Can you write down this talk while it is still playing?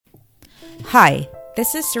Hi,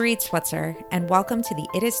 this is Sarit Switzer, and welcome to the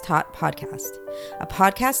It Is Taught podcast, a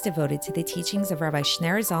podcast devoted to the teachings of Rabbi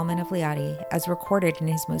Shneur Zalman of Liadi as recorded in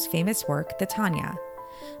his most famous work, the Tanya.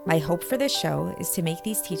 My hope for this show is to make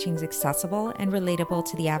these teachings accessible and relatable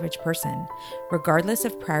to the average person, regardless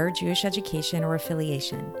of prior Jewish education or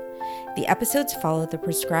affiliation. The episodes follow the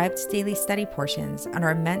prescribed daily study portions and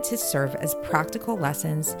are meant to serve as practical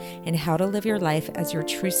lessons in how to live your life as your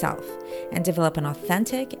true self and develop an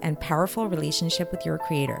authentic and powerful relationship with your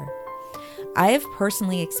Creator. I have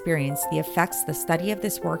personally experienced the effects the study of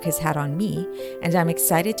this work has had on me, and I'm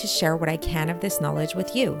excited to share what I can of this knowledge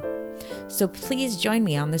with you. So please join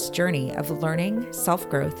me on this journey of learning,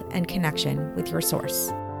 self-growth, and connection with your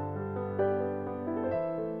source.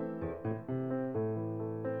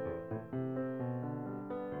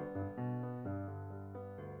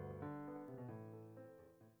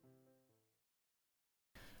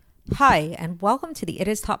 Hi, and welcome to the It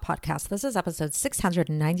Is Taught podcast. This is episode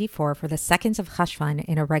 694 for the 2nd of Cheshvan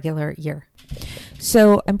in a regular year.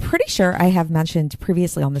 So I'm pretty sure I have mentioned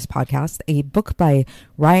previously on this podcast a book by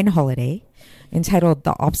Ryan Holiday entitled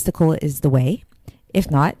The Obstacle is the Way. If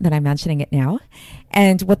not, then I'm mentioning it now.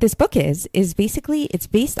 And what this book is basically, it's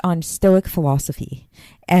based on Stoic philosophy.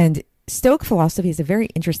 And Stoic philosophy is a very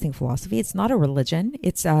interesting philosophy. It's not a religion.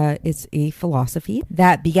 It's a philosophy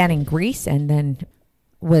that began in Greece and then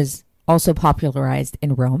was also popularized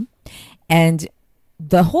in Rome. And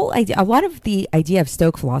the whole idea, a lot of the idea of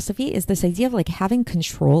Stoic philosophy is this idea of like having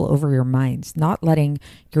control over your mind, not letting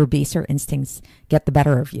your baser instincts get the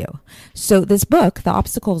better of you. So this book, The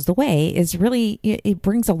Obstacle is the Way, is really, it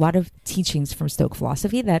brings a lot of teachings from Stoic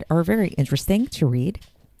philosophy that are very interesting to read.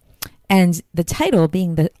 And the title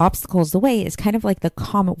being The Obstacle is the Way is kind of like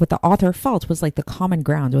what the author felt was like the common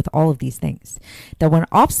ground with all of these things. That when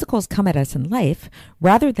obstacles come at us in life,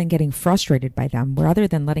 rather than getting frustrated by them, rather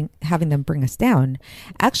than having them bring us down,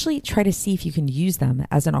 actually try to see if you can use them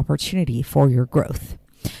as an opportunity for your growth.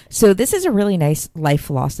 So this is a really nice life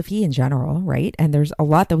philosophy in general, right? And there's a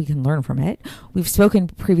lot that we can learn from it. We've spoken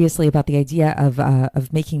previously about the idea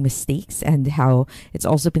of making mistakes and how it's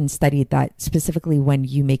also been studied that specifically when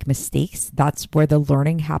you make mistakes, that's where the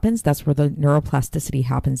learning happens. That's where the neuroplasticity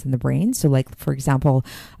happens in the brain. So like, for example,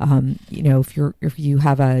 if you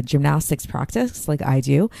have a gymnastics practice like I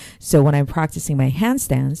do, so when I'm practicing my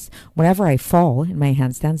handstands, whenever I fall in my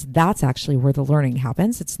handstands, that's actually where the learning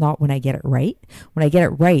happens. It's not when I get it right. When I get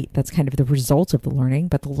it right, that's kind of the result of the learning,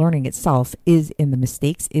 but the learning itself is in the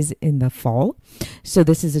mistakes, is in the fall. So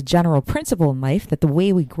this is a general principle in life that the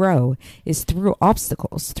way we grow is through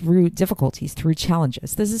obstacles, through difficulties, through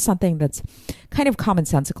challenges. This is something that's kind of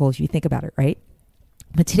commonsensical if you think about it, right?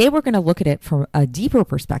 But today we're going to look at it from a deeper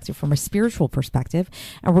perspective, from a spiritual perspective,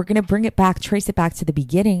 and we're going to trace it back to the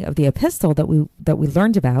beginning of the epistle that we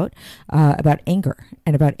learned about anger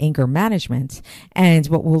and about anger management. And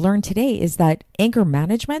what we'll learn today is that anger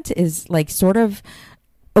management is like sort of,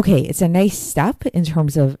 okay, it's a nice step in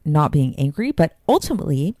terms of not being angry, but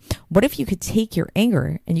ultimately, what if you could take your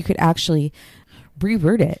anger and you could actually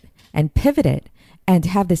reroute it and pivot it and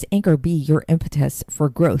have this anger be your impetus for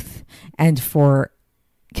growth and for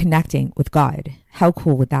connecting with God? How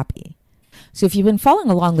cool would that be? So if you've been following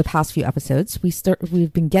along the past few episodes,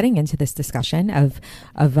 we've been getting into this discussion of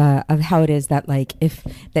how it is that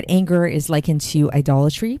that anger is likened to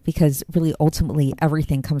idolatry, because really ultimately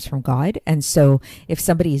everything comes from God. And so if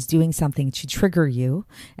somebody is doing something to trigger you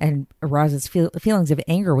and arouses feelings of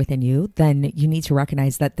anger within you, then you need to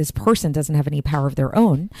recognize that this person doesn't have any power of their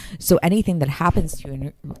own. So anything that happens to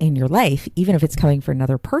you in your life, even if it's coming from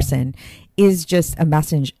another person, is just a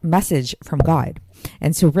message from God.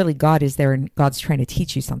 And so really God is there and God's trying to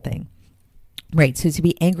teach you something, right? So to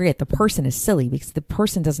be angry at the person is silly because the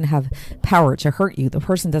person doesn't have power to hurt you. The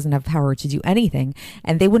person doesn't have power to do anything,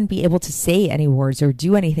 and they wouldn't be able to say any words or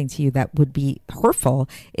do anything to you that would be hurtful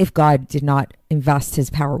if God did not invest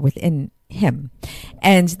his power within him.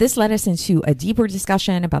 And this led us into a deeper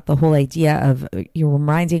discussion about the whole idea of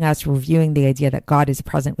reviewing the idea that God is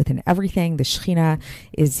present within everything. The Shekhinah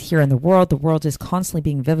is here in the world. The world is constantly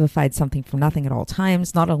being vivified, something from nothing at all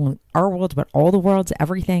times, not only our world, but all the worlds,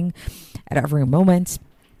 everything at every moment.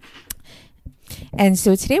 And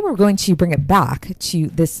so today we're going to bring it back to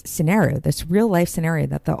this scenario, this real life scenario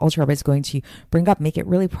that the Alter Rebbe is going to bring up, make it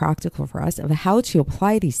really practical for us of how to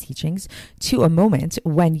apply these teachings to a moment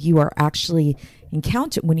when you are actually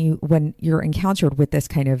when you're encountered with this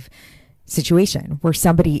kind of situation where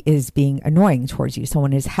somebody is being annoying towards you,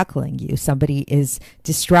 someone is heckling you, somebody is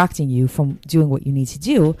distracting you from doing what you need to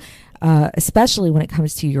do. especially when it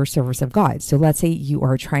comes to your service of God. So let's say you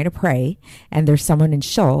are trying to pray and there's someone in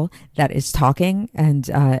shul that is talking and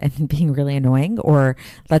being really annoying, or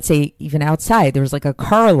let's say even outside there's like a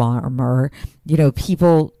car alarm, or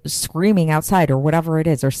people screaming outside, or whatever it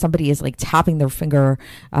is, or somebody is like tapping their finger,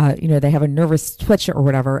 they have a nervous twitch or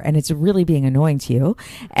whatever, and it's really being annoying to you.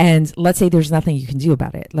 And let's say there's nothing you can do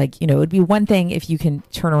about it. Like, it would be one thing if you can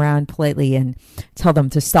turn around politely and tell them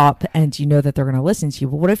to stop, and you know that they're going to listen to you.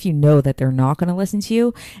 But what if you know that they're not going to listen to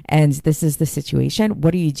you, and this is the situation?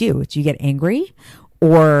 What do? Do you get angry,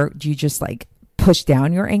 or do you just like push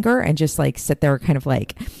down your anger and just like sit there kind of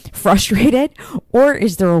like frustrated? Or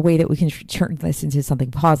is there a way that we can turn this into something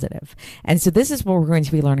positive? And so this is what we're going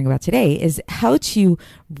to be learning about today, is how to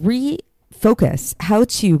refocus, how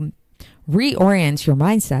to reorient your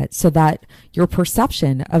mindset so that your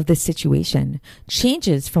perception of the situation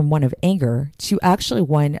changes from one of anger to actually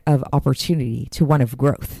one of opportunity, to one of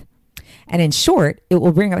growth. And in short, it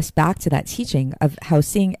will bring us back to that teaching of how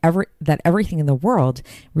seeing that everything in the world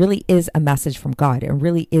really is a message from God, and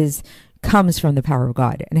really comes from the power of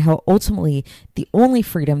God, and how ultimately the only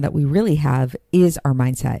freedom that we really have is our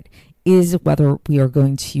mindset, is whether we are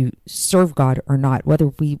going to serve God or not, whether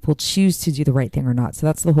we will choose to do the right thing or not. So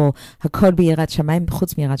that's the whole hakol biyirat shamayim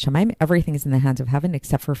chutz miyirat shamayim. Everything is in the hands of heaven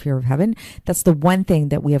except for fear of heaven. That's the one thing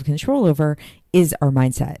that we have control over, is our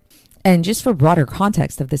mindset. And just for broader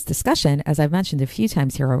context of this discussion, as I've mentioned a few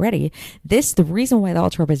times here already, the reason why the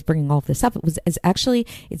Alter Rebbe is bringing all of this up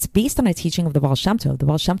it's based on a teaching of the Baal Shem Tov. The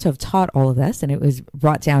Baal Shem Tov taught all of this, and it was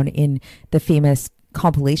brought down in the famous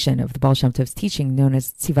compilation of the Baal Shem Tov's teaching known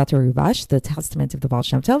as Tzivat Ruvash, the Testament of the Baal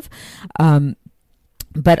Shem Tov.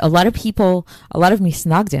 But a lot of people, a lot of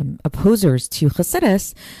misnagdim, opposers to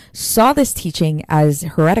Chassidus, saw this teaching as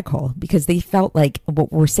heretical, because they felt like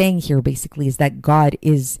what we're saying here basically is that God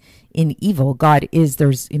is in evil. God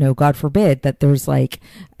forbid that there's like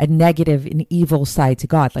a negative and evil side to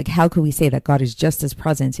God. Like, how could we say that God is just as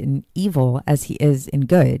present in evil as he is in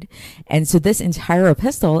good? And so this entire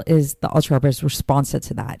epistle is the Alter Rebbe's response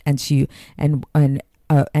to that, and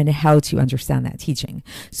how to understand that teaching.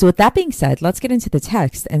 So with that being said, let's get into the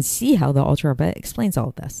text and see how the Alter Rebbe explains all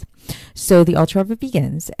of this. So the Alter Rebbe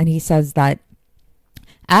begins, and he says that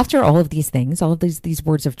after all of these things, all of these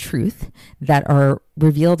words of truth that are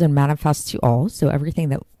revealed and manifest to all, so everything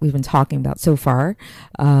that we've been talking about so far,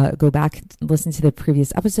 go back, listen to the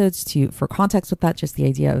previous episodes for context with that, just the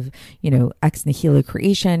idea of, ex nihilo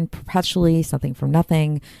creation, perpetually, something from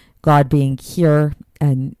nothing, God being here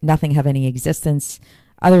and nothing have any existence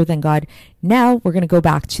other than God. Now we're going to go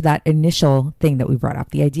back to that initial thing that we brought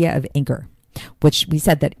up, the idea of anger, which we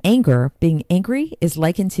said that being angry, is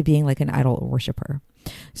likened to being like an idol worshiper.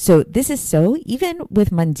 So this is so even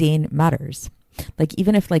with mundane matters. Like,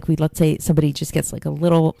 even if let's say somebody just gets like a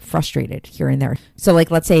little frustrated here and there. So like,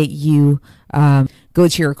 let's say you go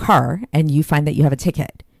to your car and you find that you have a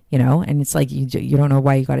ticket, and it's like you don't know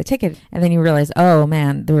why you got a ticket, and then you realize, oh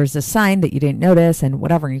man, there was a sign that you didn't notice and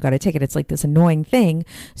whatever, and you got a ticket. It's like this annoying thing.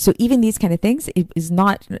 So even these kind of things,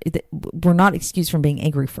 we're not excused from being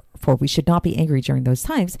angry for. We should not be angry during those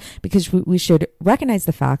times, because we should recognize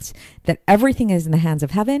the fact that everything is in the hands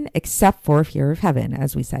of heaven except for fear of heaven,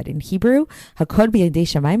 as we said in Hebrew, hakol biyadei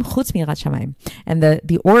shamayim chutz miyirat shamayim. And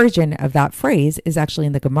the origin of that phrase is actually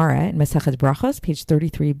in the Gemara in Masechet Brachos, page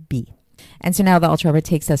 33b. And so now the Alter Rebbe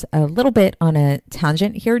takes us a little bit on a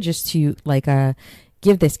tangent here, just to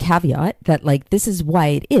give this caveat that this is why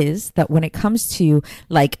it is that when it comes to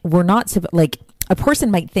we're not a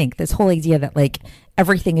person might think this whole idea that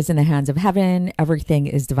everything is in the hands of heaven, everything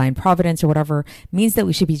is divine providence or whatever, means that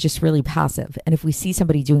we should be just really passive. And if we see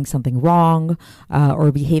somebody doing something wrong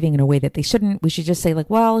or behaving in a way that they shouldn't, we should just say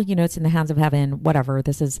it's in the hands of heaven, whatever.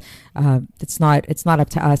 This is, it's not up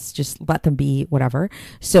to us. Just let them be, whatever.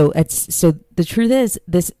 So the truth is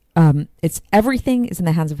this, it's everything is in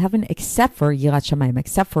the hands of heaven except for yirat shamayim,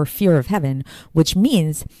 except for fear of heaven, which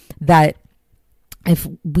means that if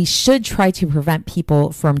we should try to prevent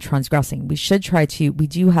people from transgressing, we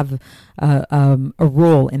do have a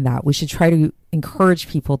role in that. We should try to encourage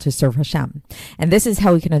people to serve Hashem. And this is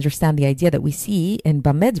how we can understand the idea that we see in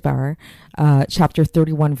Bamidbar, chapter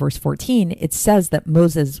 31, verse 14. It says that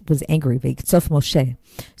Moses was angry, V'yiktsof Moshe.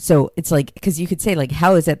 So it's because you could say,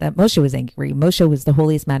 how is it that Moshe was angry? Moshe was the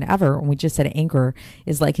holiest man ever. And we just said anger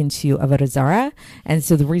is likened to Avodah Zarah. And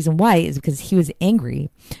so the reason why is because he was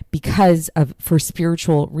angry for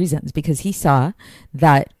spiritual reasons, because he saw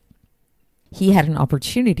that he had an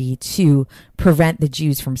opportunity to prevent the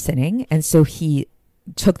Jews from sinning. And so he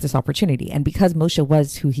took this opportunity. And because Moshe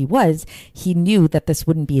was who he was, he knew that this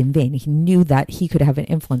wouldn't be in vain. He knew that he could have an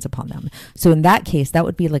influence upon them. So in that case, that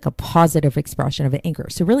would be like a positive expression of anger.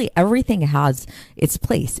 So really everything has its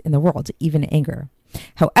place in the world, even anger.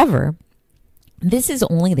 However, this is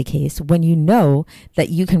only the case when you know that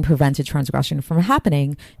you can prevent a transgression from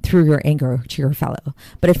happening through your anger to your fellow.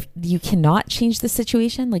 But if you cannot change the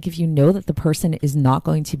situation, like if you know that the person is not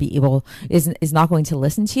going to be able, is not going to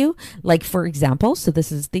listen to you, like for example, so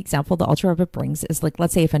this is the example the Alter Rebbe brings, is like,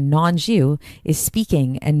 let's say if a non-Jew is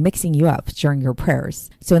speaking and mixing you up during your prayers.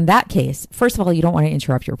 So in that case, first of all, you don't want to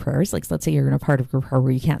interrupt your prayers. Like let's say you're in a part of your prayer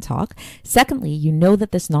where you can't talk. Secondly, you know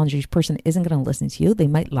that this non-Jewish person isn't going to listen to you. They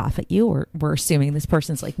might laugh at you, or we're assuming this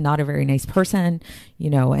person's like not a very nice person,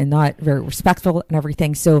 and not very respectful and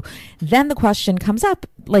everything. So then the question comes up,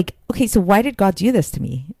 like, okay, so why did God do this to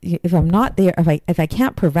me? If I'm not there, if I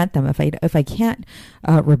can't prevent them, if I can't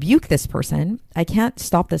rebuke this person, I can't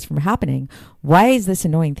stop this from happening. Why is this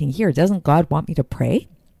annoying thing here? Doesn't God want me to pray?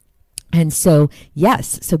 And so,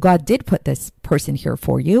 yes, so God did put this person here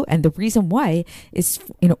for you. And the reason why is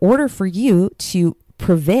in order for you to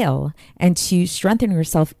prevail and to strengthen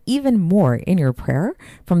yourself even more in your prayer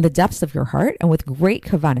from the depths of your heart and with great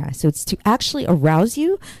kavanah. So it's to actually arouse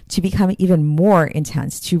you to become even more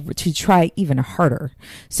intense, to try even harder.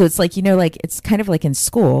 So it's like, like it's kind of like in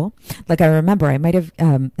school. Like I remember I might have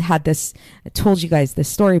told you guys this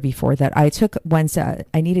story before, that I took once, I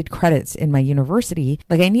needed credits in my university.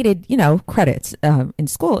 Like I needed, credits in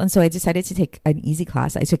school. And so I decided to take an easy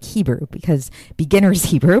class. I took Hebrew, beginner's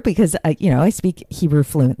Hebrew, because I speak Hebrew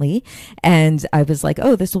fluently. And I was like,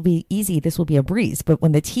 oh, this will be easy. This will be a breeze. But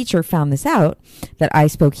when the teacher found this out, that I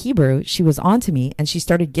spoke Hebrew, she was on to me and she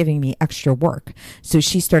started giving me extra work. So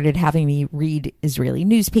she started having me read Israeli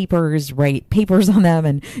newspapers, write papers on them,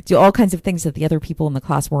 and do all kinds of things that the other people in the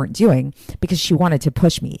class weren't doing, because she wanted to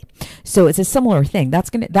push me. So it's a similar thing.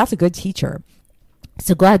 That's a good teacher.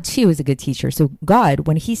 So God too is a good teacher. So God,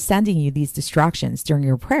 when he's sending you these distractions during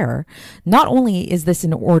your prayer, not only is this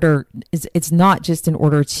it's not just in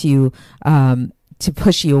order to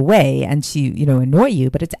push you away and to, annoy you,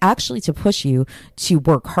 but it's actually to push you to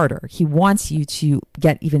work harder. He wants you to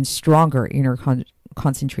get even stronger in your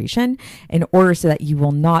concentration in order so that you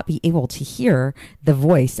will not be able to hear the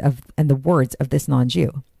voice and the words of this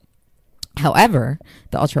non-Jew. However,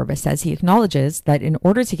 the Alter Rebbe says he acknowledges that in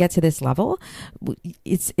order to get to this level,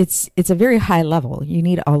 it's a very high level. You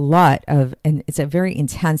need a lot of, and it's a very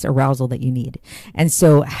intense arousal that you need. And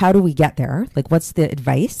so how do we get there? Like, what's the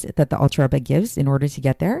advice that the Alter Rebbe gives in order to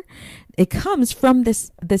get there? It comes from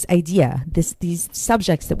this idea, these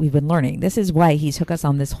subjects that we've been learning. This is why he took us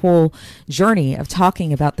on this whole journey of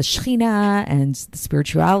talking about the Shekhinah and the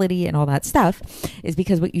spirituality and all that stuff, is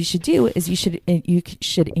because what you should do is you should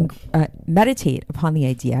meditate upon the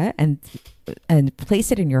idea and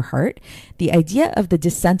place it in your heart, the idea of the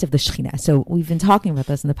descent of the Shekhinah. So we've been talking about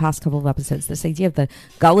this in the past couple of episodes, this idea of the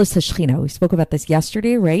Galus HaShekhinah. We spoke about this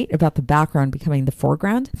yesterday, right? About the background becoming the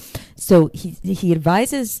foreground. So he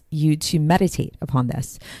advises you to meditate upon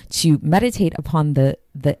this, to meditate upon the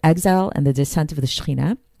exile and the descent of the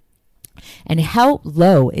Shekhinah, and how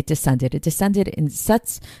low it descended. It descended in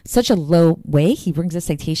such a low way. He brings a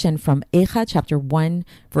citation from Eicha chapter 1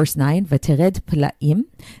 verse 9, V'tered Pelaim,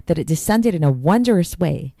 that it descended in a wondrous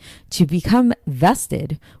way to become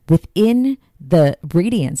vested within the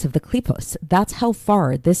radiance of the klipos. That's how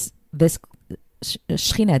far this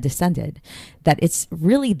Shekhinah descended, that it's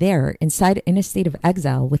really there inside, in a state of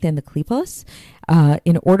exile within the klipos,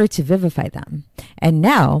 in order to vivify them. And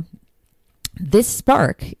now this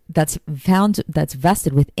spark that's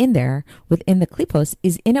vested within the klipos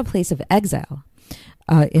is in a place of exile,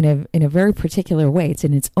 in a very particular way. It's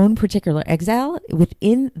in its own particular exile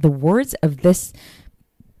within the words of this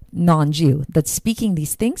non-Jew that's speaking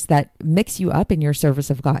these things that mix you up in your service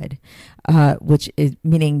of God, which is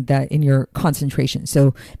meaning that in your concentration.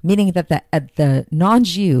 So meaning that the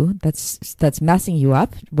non-Jew that's messing you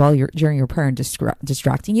up while you're during your prayer and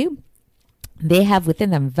distracting you, they have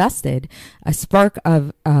within them vested a spark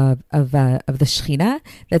of the Shekhinah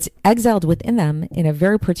that's exiled within them in a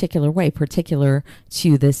very particular way, particular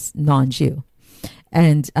to this non-Jew.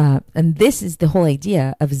 And this is the whole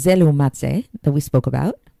idea of Zelu Matzeh that we spoke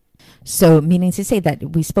about. So meaning to say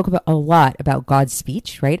that we spoke about a lot about God's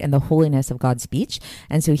speech, right? And the holiness of God's speech.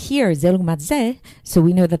 And so here, Zelu Matzeh, so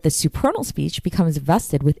we know that the supernal speech becomes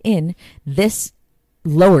vested within this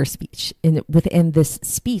lower speech, within this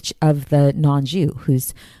speech of the non-Jew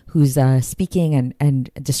who's speaking and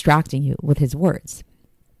distracting you with his words.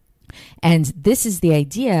 And this is the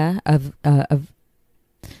idea of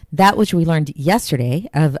that which we learned yesterday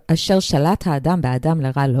of Ashel Shalata Adam Ba'adam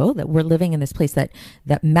L'Ralo, that we're living in this place that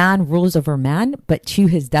man rules over man, but to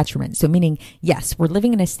his detriment. So meaning, yes, we're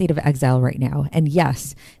living in a state of exile right now. And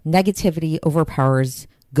yes, negativity overpowers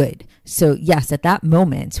good. So yes, at that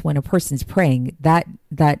moment when a person's praying, that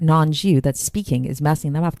non-Jew that's speaking is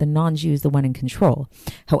messing them up. The non-Jew is the one in control.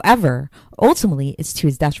 However, ultimately it's to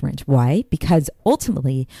his detriment. Why? Because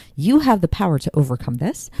ultimately you have the power to overcome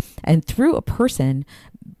this. And through a person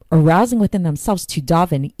arousing within themselves to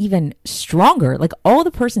daven even stronger, like all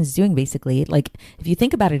the person's doing basically, like if you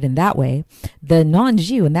think about it in that way, the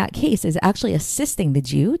non-Jew in that case is actually assisting the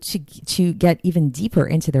Jew to get even deeper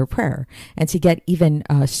into their prayer and to get even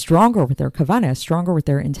stronger with their kavanah, stronger with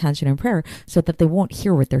their intention in prayer, so that they won't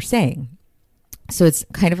hear what they're saying. So it's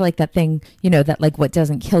kind of like that thing, that like what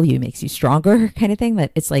doesn't kill you makes you stronger kind of thing,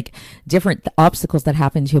 that it's like different obstacles that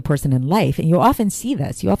happen to a person in life. And you often see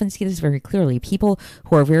this. You often see this very clearly. People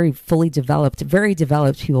who are very fully developed, very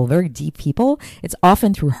developed people, very deep people, it's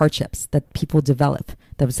often through hardships that people develop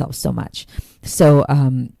themselves so much.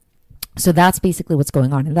 So that's basically what's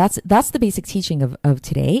going on. And that's the basic teaching of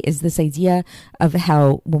today, is this idea of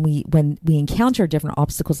how when we encounter different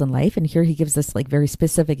obstacles in life, and here he gives this like very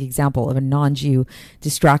specific example of a non-Jew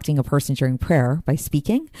distracting a person during prayer by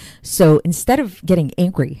speaking. So instead of getting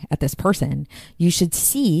angry at this person, you should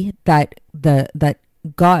see that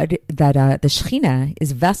God, that the Shekhinah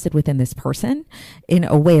is vested within this person in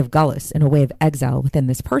a way of galus, in a way of exile within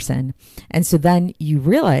this person. And so then you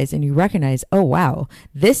realize and you recognize, oh wow,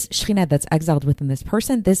 this Shekhinah that's exiled within this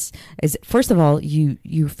person, this is, first of all,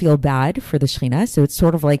 you feel bad for the Shekhinah. So it's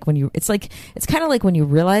sort of like it's kind of like when you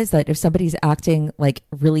realize that if somebody's acting like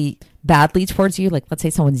really badly towards you, like let's say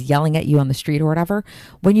someone's yelling at you on the street or whatever,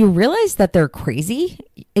 when you realize that they're crazy,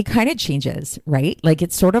 it kind of changes, right? Like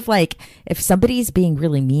it's sort of like if somebody's being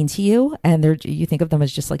really mean to you and you think of them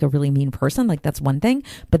as just like a really mean person, like that's one thing.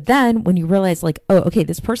 But then when you realize like, oh, okay,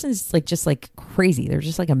 this person's like just like crazy, they're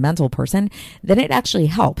just like a mental person, then it actually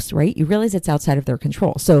helps, right? You realize it's outside of their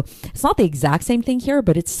control. So it's not the exact same thing here,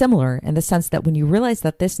 but it's similar in the sense that when you realize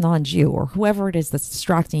that this non-Jew or whoever it is that's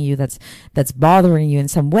distracting you, that's bothering you in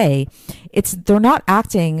some way, they're not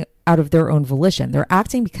acting out of their own volition. They're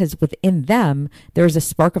acting because within them, there's a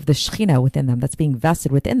spark of the Shekhinah within them that's being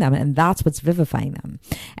vested within them, and that's what's vivifying them.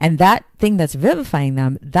 And that thing that's vivifying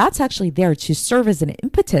them, that's actually there to serve as an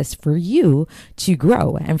impetus for you to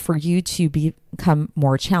grow and for you to become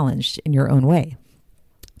more challenged in your own way.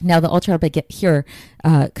 Now, the Alter Rebbe here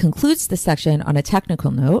concludes the section on a technical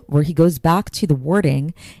note where he goes back to the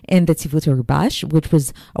wording in the Tzivut Rubash, which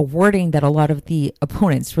was a wording that a lot of the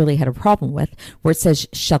opponents really had a problem with, where it says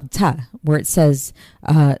shalta, where it says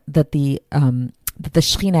that the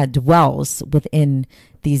Shekhinah dwells within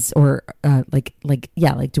these, or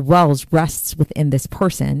dwells, rests within this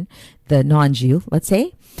person, the non-Jew, let's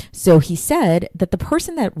say. So he said that the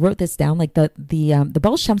person that wrote this down, like the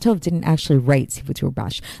Baal Shem Tov didn't actually write Tzivut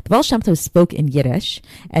Rubash. The Baal Shem Tov spoke in Yiddish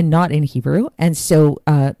and not in Hebrew. And so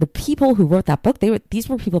the people who wrote that book, these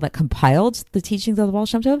were people that compiled the teachings of the Baal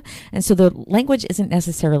Shem Tov. And so the language isn't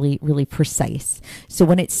necessarily really precise. So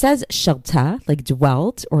when it says shalta, like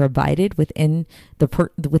dwelt or abided within the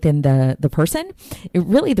person,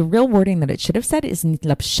 the real wording that it should have said is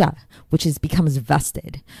nitlapsha, which becomes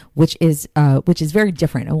vested, which is very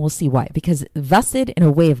different, and we'll see why. Because vested in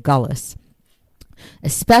a way of galus,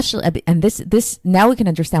 especially, and this now we can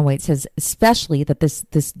understand why it says especially that this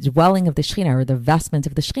dwelling of the Shekhinah, or the vestment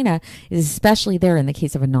of the Shekhinah, is especially there in the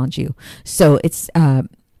case of a non-Jew. So it's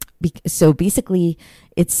so basically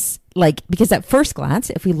it's like, because at first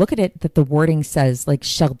glance, if we look at it, that the wording says like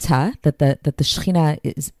shalta, that the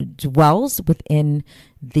Shekhinah dwells within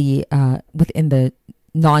the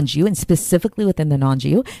non-Jew, and specifically within the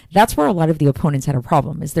non-Jew, that's where a lot of the opponents had a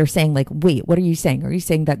problem, is they're saying like, wait, what are you saying? Are you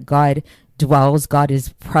saying that God dwells, God is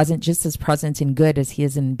present, just as present in good as he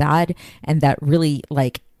is in bad, and that really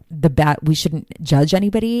like the bad, we shouldn't judge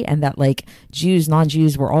anybody, and that like Jews,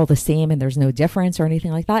 non-Jews were all the same and there's no difference or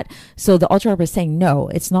anything like that? So the Alter Rebbe is saying, no,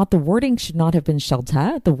 it's not. The wording should not have been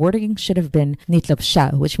shalta. The wording should have been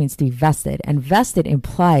nitlapsha, which means to be vested, and vested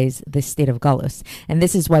implies this state of galus. And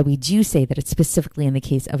this is why we do say that it's specifically in the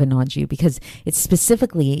case of a non-Jew, because it's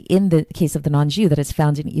specifically in the case of the non-Jew that it's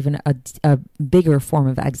found in even a bigger form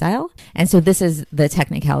of exile. And so this is the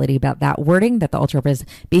technicality about that wording that the Alter Rebbe is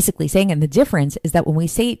basically saying. And the difference is that when we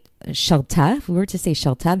say shelta, if we were to say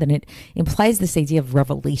shelta, then it implies this idea of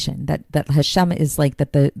revelation, that Hashem is like,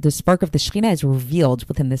 that the spark of the Shekhinah is revealed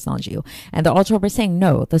within this non-Jew. And the Alter Rebbe is saying,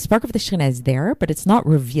 no, the spark of the Shekhinah is there, but it's not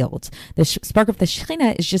revealed. The spark of the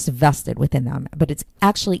Shekhinah is just vested within them, but it's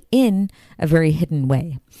actually in a very hidden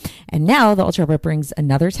way. And now the Alter Rebbe brings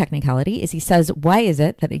another technicality, is he says, why is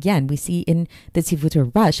it that, again, we see in the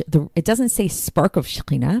Tzivut Rush, it doesn't say spark of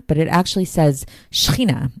Shekhinah, but it actually says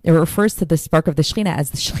Shekhinah. It refers to the spark of the Shekhinah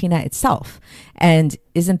as the Shekhinah itself. And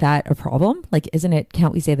isn't that a problem? Like,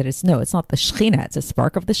 can't we say that it's not the Shekhinah, it's a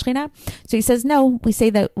spark of the Shekhinah? So he says, no, we see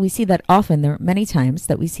that often, there are many times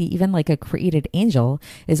that we see even like a created angel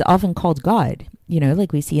is often called God,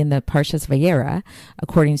 like we see in the Parshas Vayera,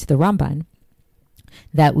 according to the Ramban,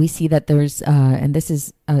 that we see that there's, and this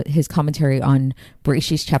is his commentary on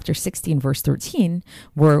Bereshit chapter 16, verse 13,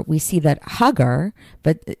 where we see that Hagar,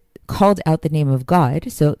 but called out the name of God.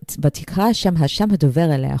 So,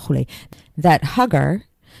 that Hagar,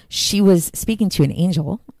 she was speaking to an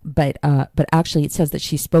angel, but actually it says that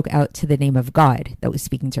she spoke out to the name of God that was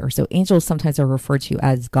speaking to her. So angels sometimes are referred to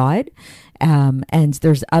as God, and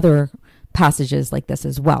there's other passages like this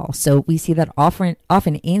as well. So we see that often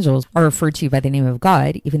angels are referred to by the name of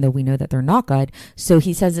God, even though we know that they're not God. So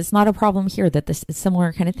he says it's not a problem here, that this is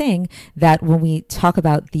similar kind of thing, that when we talk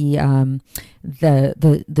about the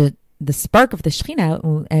spark of the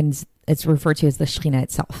Shekhinah, and it's referred to as the Shekhinah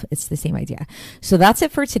itself. It's the same idea. So that's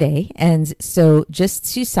it for today. And so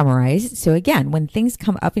just to summarize, so again, when things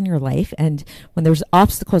come up in your life and when there's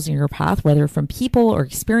obstacles in your path, whether from people or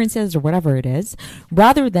experiences or whatever it is,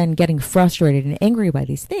 rather than getting frustrated and angry by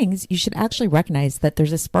these things, you should actually recognize that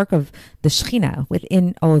there's a spark of the Shekhinah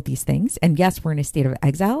within all of these things. And yes, we're in a state of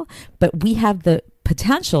exile, but we have the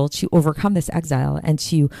potential to overcome this exile and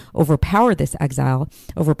to overpower this exile,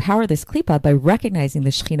 overpower this klipa by recognizing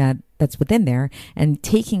the Shekhinah that's within there and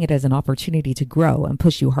taking it as an opportunity to grow and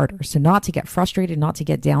push you harder. So not to get frustrated, not to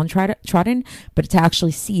get downtrodden, but to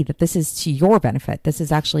actually see that this is to your benefit. This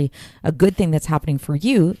is actually a good thing that's happening for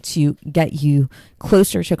you to get you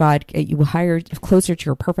closer to God, get you closer to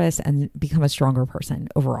your purpose, and become a stronger person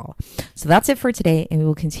overall. So that's it for today, and we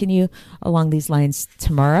will continue along these lines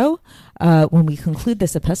tomorrow when we conclude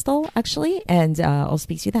this epistle, actually, and I'll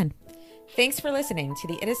speak to you then. Thanks for listening to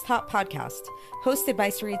the It Is Taught podcast, hosted by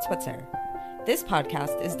Sarit Switzer. This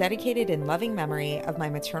podcast is dedicated in loving memory of my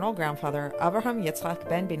maternal grandfather, Avraham Yitzchak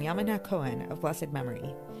ben Binyamin HaKohen of blessed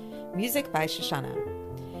memory. Music by Shoshana.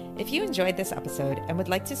 If you enjoyed this episode and would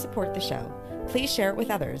like to support the show, please share it with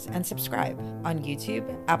others and subscribe on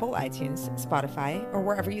YouTube, Apple iTunes, Spotify, or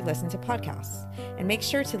wherever you listen to podcasts. And make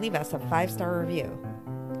sure to leave us a 5-star review.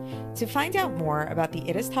 To find out more about the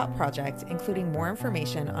It Is Taught project, including more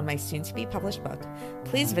information on my soon-to-be published book,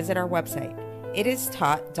 please visit our website,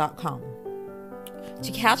 itistaught.com.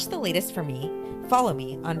 To catch the latest from me, follow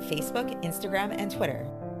me on Facebook, Instagram, and Twitter.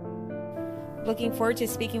 Looking forward to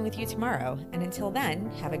speaking with you tomorrow, and until then,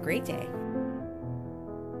 have a great day.